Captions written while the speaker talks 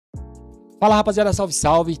Fala rapaziada, salve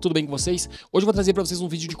salve, tudo bem com vocês? Hoje eu vou trazer para vocês um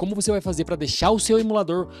vídeo de como você vai fazer para deixar o seu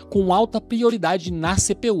emulador com alta prioridade na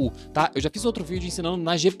CPU, tá? Eu já fiz outro vídeo ensinando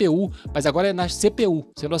na GPU, mas agora é na CPU,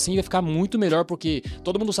 sendo assim vai ficar muito melhor porque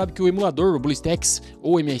todo mundo sabe que o emulador, o BlueStacks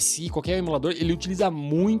ou MSI, qualquer emulador, ele utiliza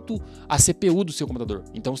muito a CPU do seu computador,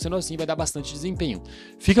 então sendo assim vai dar bastante desempenho.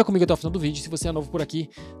 Fica comigo até o final do vídeo, se você é novo por aqui,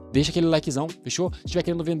 deixa aquele likezão, fechou? Se estiver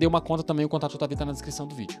querendo vender uma conta também, o contato tá na descrição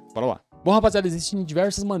do vídeo, bora lá. Bom rapaziada, existem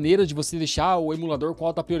diversas maneiras de você deixar o emulador com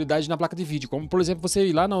alta prioridade na placa de vídeo, como por exemplo você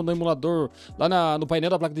ir lá no emulador, lá no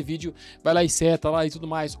painel da placa de vídeo, vai lá e seta lá e tudo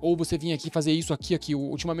mais, ou você vir aqui fazer isso aqui.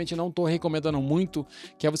 Ultimamente eu não tô recomendando muito,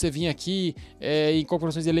 que é você vir aqui em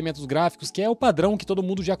configurações de elementos gráficos, que é o padrão que todo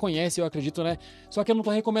mundo já conhece, eu acredito, né? Só que eu não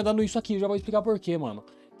tô recomendando isso aqui, eu já vou explicar por quê, mano.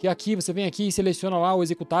 Que aqui você vem aqui e seleciona lá o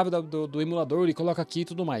executável do emulador e coloca aqui e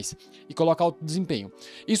tudo mais. E coloca alto desempenho.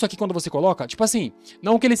 Isso aqui quando você coloca, tipo assim,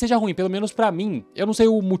 não que ele seja ruim, pelo menos pra mim, eu não sei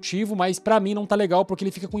o motivo, mas pra mim não tá legal porque ele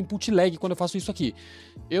fica com input lag quando eu faço isso aqui.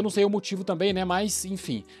 Eu não sei o motivo também, né, mas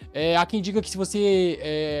enfim. Há quem diga que se você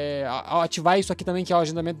ativar isso aqui também, que é o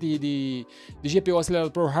agendamento de GPU acelerado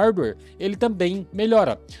por hardware, ele também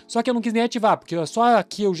melhora. Só que eu não quis nem ativar, porque só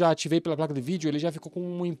aqui eu já ativei pela placa de vídeo, ele já ficou com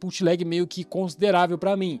um input lag meio que considerável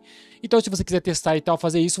pra mim. Então se você quiser testar e tal,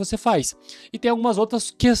 fazer isso, você faz. E tem algumas outras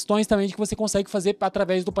questões também que você consegue fazer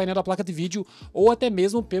através do painel da placa de vídeo ou até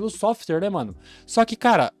mesmo pelo software, né, mano? Só que,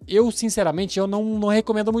 cara, eu sinceramente, eu não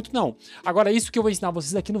recomendo muito não. Agora, isso que eu vou ensinar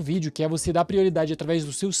vocês aqui no vídeo, que é você dar prioridade através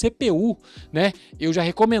do seu CPU, né, eu já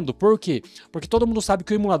recomendo. Por quê? Porque todo mundo sabe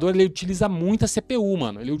que o emulador, ele utiliza muita CPU,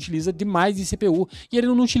 mano. Ele utiliza demais de CPU e ele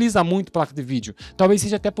não utiliza muito placa de vídeo. Talvez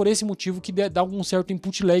seja até por esse motivo que dá um certo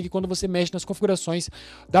input lag quando você mexe nas configurações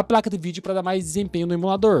da placa de vídeo para dar mais desempenho no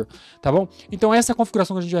emulador, tá bom? Então essa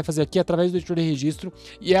configuração que a gente vai fazer aqui é através do editor de registro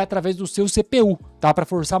e é através do seu CPU, tá? Para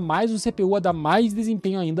forçar mais o CPU a dar mais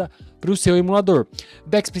desempenho ainda para o seu emulador.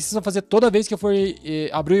 Dex, precisa fazer toda vez que eu for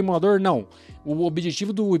abrir o emulador? Não. O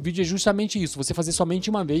objetivo do vídeo é justamente isso, você fazer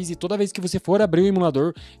somente uma vez e toda vez que você for abrir o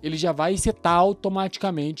emulador, ele já vai setar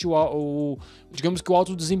automaticamente digamos que o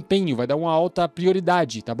alto desempenho, vai dar uma alta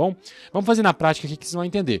prioridade, tá bom? Vamos fazer na prática aqui que vocês vão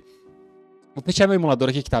entender. Vou fechar meu emulador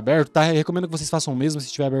aqui que tá aberto, tá? Eu recomendo que vocês façam o mesmo se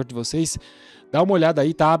estiver aberto de vocês. Dá uma olhada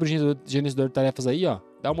aí, tá? Abre o gerenciador de tarefas aí, ó.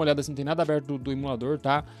 Dá uma olhada se não tem nada aberto do emulador,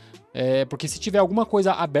 tá? Porque se tiver alguma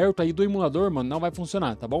coisa aberta aí do emulador, mano, não vai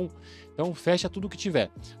funcionar, tá bom? Então fecha tudo que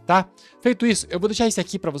tiver, tá? Feito isso, eu vou deixar esse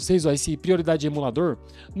aqui pra vocês, ó, esse prioridade de emulador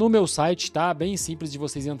no meu site, tá? Bem simples de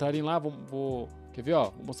vocês entrarem lá, quer ver,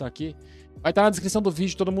 ó? Vou mostrar aqui. Vai estar na descrição do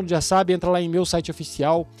vídeo, todo mundo já sabe, entra lá em meu site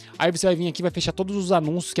oficial, aí você vai vir aqui, vai fechar todos os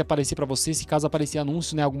anúncios que aparecer para você, se caso aparecer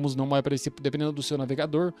anúncio, né, alguns não vai aparecer dependendo do seu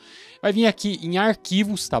navegador. Vai vir aqui em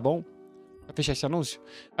arquivos, tá bom? Vai fechar esse anúncio.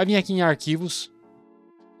 Vai vir aqui em arquivos.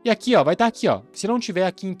 E aqui, ó, vai estar aqui, ó, se não tiver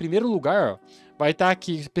aqui em primeiro lugar, ó, vai estar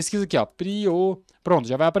aqui, pesquisa aqui, ó, pronto,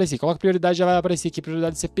 já vai aparecer, coloca prioridade, já vai aparecer aqui,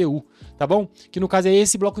 prioridade CPU, tá bom? Que no caso é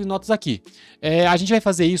esse bloco de notas aqui. A gente vai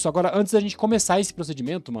fazer isso agora, antes da gente começar esse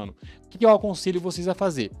procedimento, mano, o que eu aconselho vocês a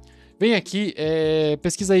fazer? Vem aqui,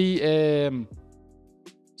 pesquisa aí,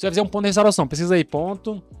 você vai fazer um ponto de restauração, pesquisa aí,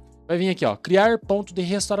 ponto, vai vir aqui, ó, criar ponto de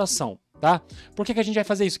restauração. Tá? Por que a gente vai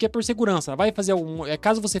fazer isso? Que é por segurança. Vai fazer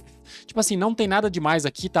caso você, tipo assim, não tem nada demais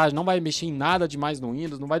aqui, tá? Não vai mexer em nada demais no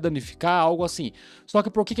Windows, não vai danificar, algo assim. Só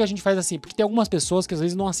que por que a gente faz assim? Porque tem algumas pessoas que às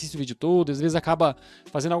vezes não assistem o vídeo todo, às vezes acaba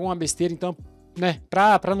fazendo alguma besteira, então, né,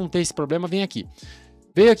 pra não ter esse problema, vem aqui.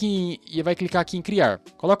 Veio aqui e vai clicar aqui em criar.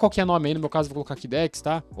 Coloca qualquer nome aí, no meu caso vou colocar aqui Dex,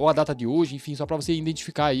 tá? Ou a data de hoje, enfim, só para você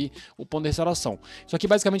identificar aí o ponto de restauração. Isso aqui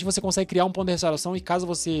basicamente você consegue criar um ponto de restauração e caso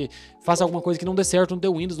você faça alguma coisa que não dê certo, não dê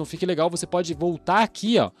Windows, não fique legal, você pode voltar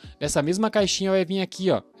aqui, ó, nessa mesma caixinha vai vir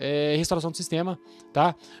aqui, ó, restauração do sistema,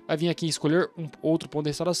 tá? Vai vir aqui escolher outro ponto de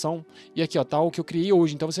restauração e aqui, ó, tá o que eu criei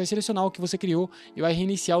hoje. Então você vai selecionar o que você criou e vai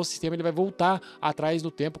reiniciar o sistema, ele vai voltar atrás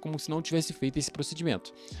no tempo como se não tivesse feito esse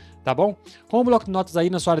procedimento. Tá bom? Com o bloco de notas aí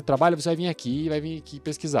na sua área de trabalho, você vai vir aqui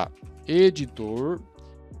pesquisar editor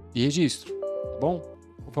de registro, tá bom?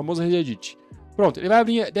 O famoso regedit. Pronto, ele vai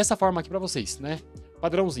abrir dessa forma aqui para vocês, né?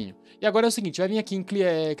 Padrãozinho. E agora é o seguinte, vai vir aqui,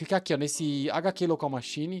 clicar aqui, ó, nesse HQ Local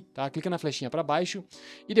Machine, tá? Clica na flechinha para baixo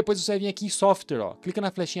e depois você vai vir aqui em software, ó. Clica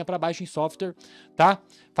na flechinha para baixo em software, tá?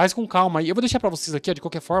 Faz com calma aí. Eu vou deixar para vocês aqui, ó, de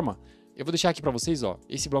qualquer forma. Eu vou deixar aqui para vocês, ó,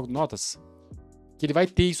 esse bloco de notas. Que ele vai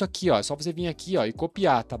ter isso aqui, ó. É só você vir aqui, ó, e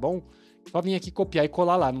copiar, tá bom? Só vir aqui copiar e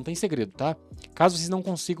colar lá, não tem segredo, tá? Caso vocês não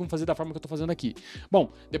consigam fazer da forma que eu tô fazendo aqui.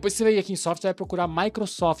 Bom, depois você vem aqui em software, vai procurar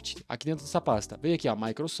Microsoft, aqui dentro dessa pasta. Vem aqui, ó,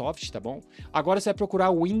 Microsoft, tá bom? Agora você vai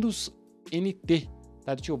procurar Windows NT,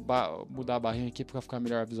 tá? Deixa eu mudar a barrinha aqui pra ficar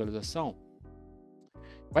melhor a visualização.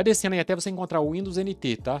 Vai descendo aí até você encontrar o Windows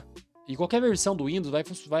NT, tá? E qualquer versão do Windows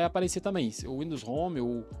vai aparecer também. O Windows Home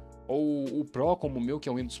ou o Pro, como o meu, que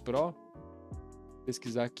é o Windows Pro. Vou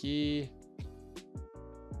pesquisar aqui.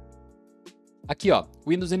 Aqui, ó,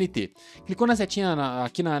 Windows NT. Clicou na setinha,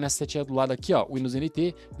 nessa setinha do lado aqui, ó, Windows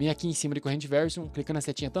NT. Vem aqui em cima de corrente version. Clica na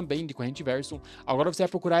setinha também de corrente version. Agora você vai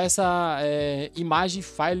procurar essa imagem,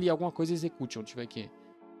 file, alguma coisa execution. Deixa eu ver aqui.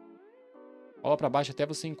 Rola pra baixo até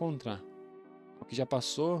você encontrar. Aqui já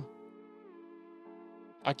passou.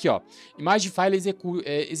 Aqui, ó. Imagem file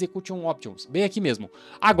execution options. Bem aqui mesmo.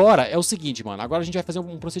 Agora é o seguinte, mano. Agora a gente vai fazer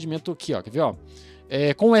um procedimento aqui, ó. Quer ver, ó?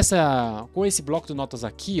 Com esse bloco de notas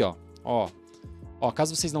aqui, ó. Ó,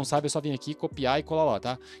 caso vocês não saibam, é só vir aqui, copiar e colar lá,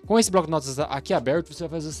 tá? Com esse bloco de notas aqui aberto, você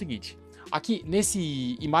vai fazer o seguinte. Aqui,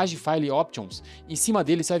 nesse Image File Options, em cima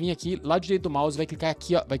dele, você vai vir aqui, lado direito do mouse, vai clicar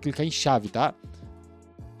aqui, ó, vai clicar em chave, tá?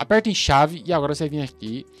 Aperta em chave e agora você vai vir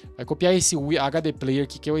aqui, vai copiar esse HD Player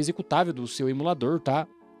aqui, que é o executável do seu emulador, tá?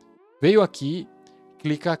 Veio aqui,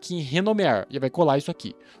 clica aqui em renomear e vai colar isso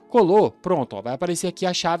aqui. Colou, pronto, ó, vai aparecer aqui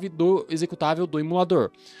a chave do executável do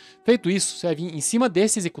emulador. Feito isso, você vai vir em cima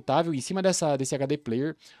desse executável, em cima desse HD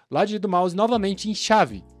Player, lá do mouse, novamente em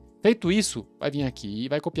chave. Feito isso, vai vir aqui e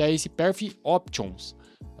vai copiar esse Perf Options,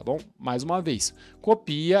 tá bom? Mais uma vez,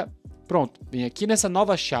 copia, pronto, vem aqui nessa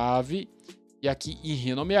nova chave e aqui em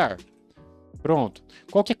renomear. Pronto.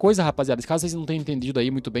 Qualquer coisa, rapaziada, caso vocês não tenham entendido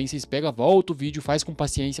aí muito bem, vocês pegam, volta o vídeo, faz com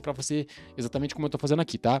paciência pra você, exatamente como eu tô fazendo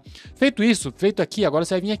aqui, tá? Feito isso, feito aqui, agora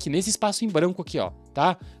você vai vir aqui, nesse espaço em branco aqui, ó,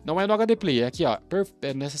 tá? Não é no HD Player, é aqui, ó,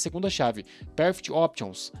 nessa segunda chave, Perfect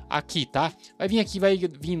Options, aqui, tá? Vai vir aqui, vai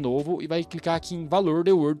vir novo e vai clicar aqui em valor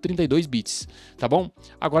de Word 32 bits, tá bom?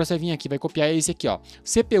 Agora você vai vir aqui, vai copiar esse aqui, ó,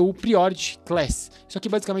 CPU Priority Class. Isso aqui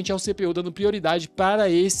basicamente é o CPU dando prioridade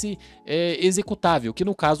para esse executável, que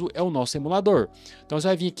no caso é o nosso emulador. Então você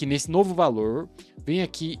vai vir aqui nesse novo valor, vem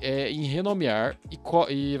aqui em renomear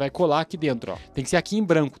e vai colar aqui dentro, ó. Tem que ser aqui em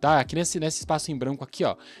branco, tá? Aqui nesse espaço em branco aqui,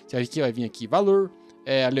 ó. Você vai vir aqui valor,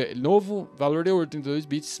 novo, valor de 82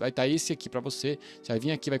 bits, vai estar esse aqui para você. Você vai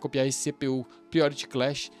vir aqui, vai copiar esse CPU Priority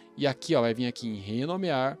Class e aqui, ó, vai vir aqui em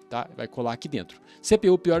renomear, tá? Vai colar aqui dentro.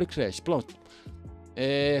 CPU Priority Class, pronto.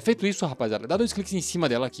 Feito isso, rapaziada, dá 2 cliques em cima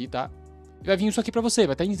dela aqui, tá? Vai vir isso aqui pra você,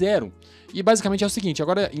 vai estar em 0. E basicamente é o seguinte,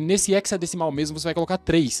 agora nesse hexadecimal mesmo você vai colocar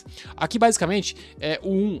 3. Aqui basicamente o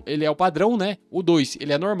 1 ele é o padrão, né? O 2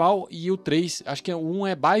 ele é normal e o 3, acho que o 1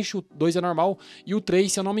 é baixo, o 2 é normal e o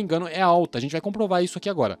 3, se eu não me engano, é alta. A gente vai comprovar isso aqui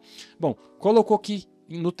agora. Bom, colocou aqui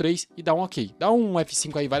no 3 e dá um ok. Dá um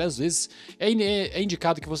F5 aí várias vezes. É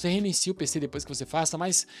indicado que você reinicie o PC depois que você faça,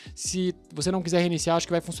 mas se você não quiser reiniciar, acho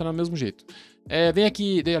que vai funcionar do mesmo jeito. Vem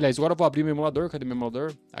aqui, aliás, agora eu vou abrir meu emulador. Cadê meu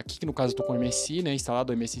emulador? Aqui, que no caso eu tô com o MSI, né,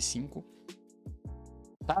 instalado o MS5.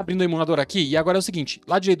 Tá abrindo o emulador aqui, e agora é o seguinte,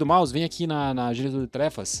 lá direito do mouse, vem aqui na direita de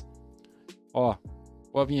tarefas, ó,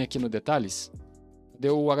 vou vir aqui no detalhes,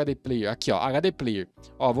 deu o HD Player, aqui ó, HD Player,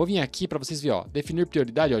 ó, vou vir aqui pra vocês verem, ó, definir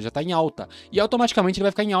prioridade, ó, já tá em alta, e automaticamente ele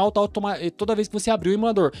vai ficar em alta toda vez que você abrir o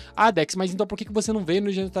emulador. Ah, Dex, mas então por que você não veio no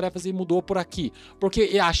Gênero de Tarefas e mudou por aqui?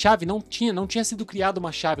 Porque a chave não tinha sido criada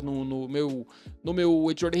uma chave no meu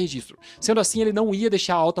editor de registro. Sendo assim, ele não ia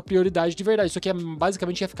deixar alta prioridade de verdade, isso aqui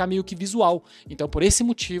basicamente ia ficar meio que visual. Então, por esse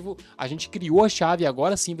motivo, a gente criou a chave e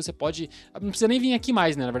agora sim você pode, não precisa nem vir aqui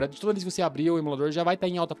mais, né, na verdade, toda vez que você abrir o emulador já vai estar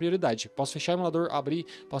em alta prioridade. Posso fechar o emulador,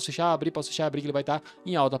 posso fechar, abrir, que ele vai estar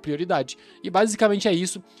em alta prioridade. E basicamente é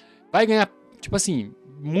isso. Vai ganhar, tipo assim,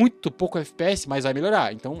 muito pouco FPS, mas vai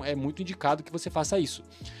melhorar. Então é muito indicado que você faça isso.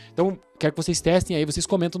 Então, quero que vocês testem aí, vocês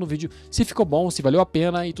comentam no vídeo se ficou bom, se valeu a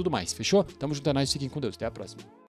pena e tudo mais. Fechou? Tamo junto, é nóis, fiquem com Deus. Até a próxima.